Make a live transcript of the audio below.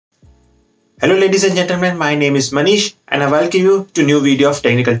Hello ladies and gentlemen, my name is Manish and I welcome you to a new video of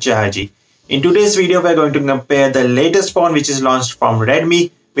Technical Chaharji. In today's video, we are going to compare the latest phone which is launched from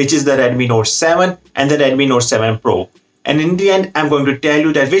Redmi, which is the Redmi Note 7 and the Redmi Note 7 Pro. And in the end, I'm going to tell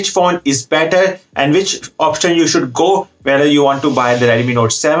you that which phone is better and which option you should go, whether you want to buy the Redmi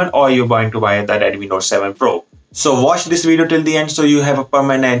Note 7 or you're going to buy the Redmi Note 7 Pro. So watch this video till the end so you have a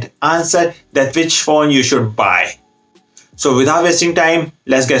permanent answer that which phone you should buy. So without wasting time,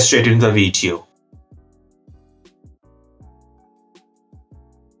 let's get straight into the video.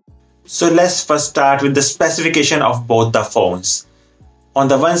 So let's first start with the specification of both the phones. On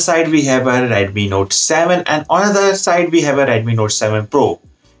the one side we have a Redmi Note 7 and on the other side we have a Redmi Note 7 Pro.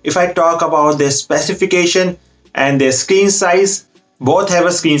 If I talk about their specification and their screen size, both have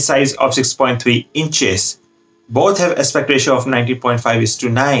a screen size of 6.3 inches. Both have aspect ratio of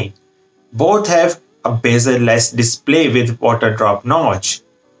 90.5:9. Both have a bezel-less display with water drop notch.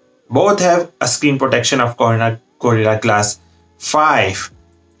 Both have a screen protection of Gorilla Glass 5.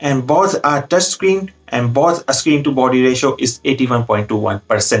 And both are touchscreen and both a screen to body ratio is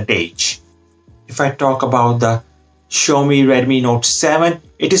 81.21%. If I talk about the Xiaomi Redmi Note 7,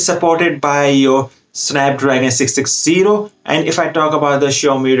 it is supported by your Snapdragon 660, and if I talk about the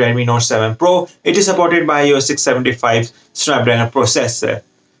Xiaomi Redmi Note 7 Pro, it is supported by your 675 Snapdragon processor.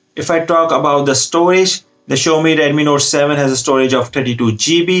 If I talk about the storage, the Xiaomi Redmi Note 7 has a storage of 32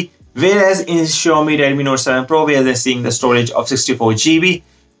 GB, whereas in Xiaomi Redmi Note 7 Pro we are seeing the storage of 64 GB.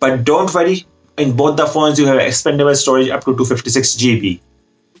 But don't worry, in both the phones you have expandable storage up to 256 GB.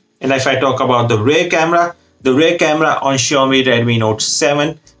 And if I talk about the rear camera on Xiaomi Redmi Note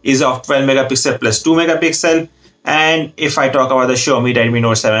 7 is of 12 megapixel plus 2 megapixel. And if I talk about the Xiaomi Redmi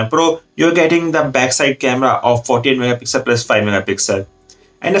Note 7 Pro, you're getting the backside camera of 48 megapixel plus 5 megapixel.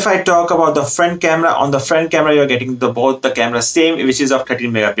 And if I talk about the front camera, on the front camera you're getting both the cameras same, which is of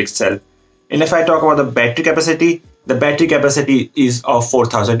 13 megapixel. And if I talk about the battery capacity, the battery capacity is of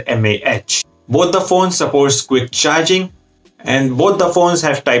 4000 mAh. Both the phones supports quick charging and both the phones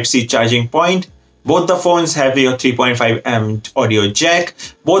have Type-C charging point. Both the phones have your 3.5mm audio jack.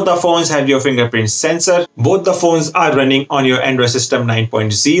 Both the phones have your fingerprint sensor. Both the phones are running on your Android system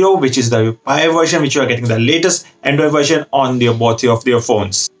 9.0, which is the Pie version, which you are getting the latest Android version on both of your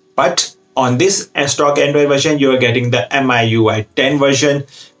phones. But on this stock Android version, you are getting the MIUI 10 version,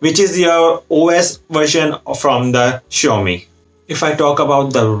 which is your OS version from the Xiaomi. If I talk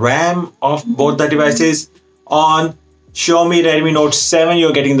about the RAM of both the devices, on Xiaomi Redmi Note 7,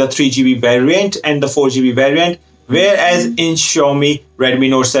 you're getting the 3GB variant and the 4GB variant, whereas in Xiaomi Redmi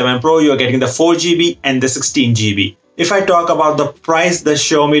Note 7 Pro, you're getting the 4GB and the 16GB. If I talk about the price, the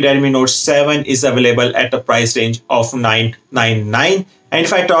Xiaomi Redmi Note 7 is available at a price range of $999. And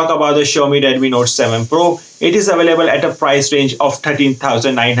if I talk about the Xiaomi Redmi Note 7 Pro, it is available at a price range of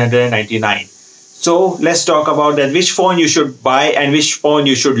 13,999. So let's talk about that which phone you should buy and which phone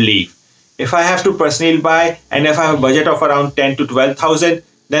you should leave. If I have to personally buy and if I have a budget of around 10 to 12,000,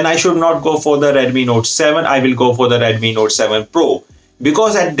 then I should not go for the Redmi Note 7. I will go for the Redmi Note 7 Pro,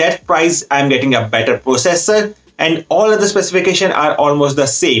 because at that price I'm getting a better processor and all other specifications are almost the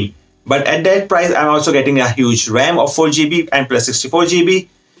same. But at that price, I'm also getting a huge RAM of 4GB and plus 64GB.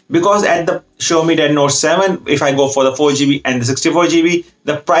 Because at the Xiaomi Redmi Note 7, if I go for the 4GB and the 64GB,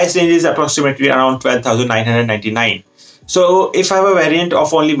 the price range is approximately around 12,999. So if I have a variant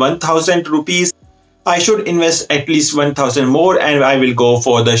of only 1,000 rupees, I should invest at least 1,000 more and I will go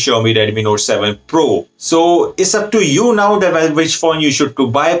for the Xiaomi Redmi Note 7 Pro. So it's up to you now that which phone you should to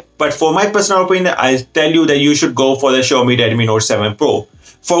buy. But for my personal opinion, I tell you that you should go for the Xiaomi Redmi Note 7 Pro.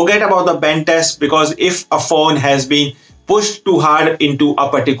 Forget about the bend test, because if a phone has been pushed too hard into a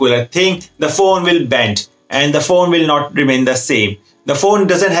particular thing, the phone will bend and the phone will not remain the same. The phone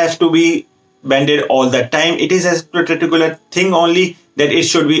doesn't have to be bended all the time. It is a particular thing only that it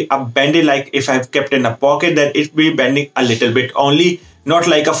should be a bended, like if I've kept in a pocket, that it will be bending a little bit only, not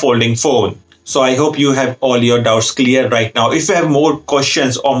like a folding phone. So I hope you have all your doubts clear right now. If you have more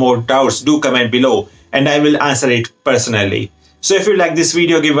questions or more doubts, do comment below and I will answer it personally. So if you like this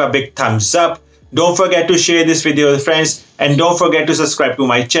video, give a big thumbs up. Don't forget to share this video with friends and don't forget to subscribe to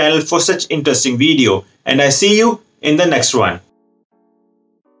my channel for such interesting video. And I see you in the next one.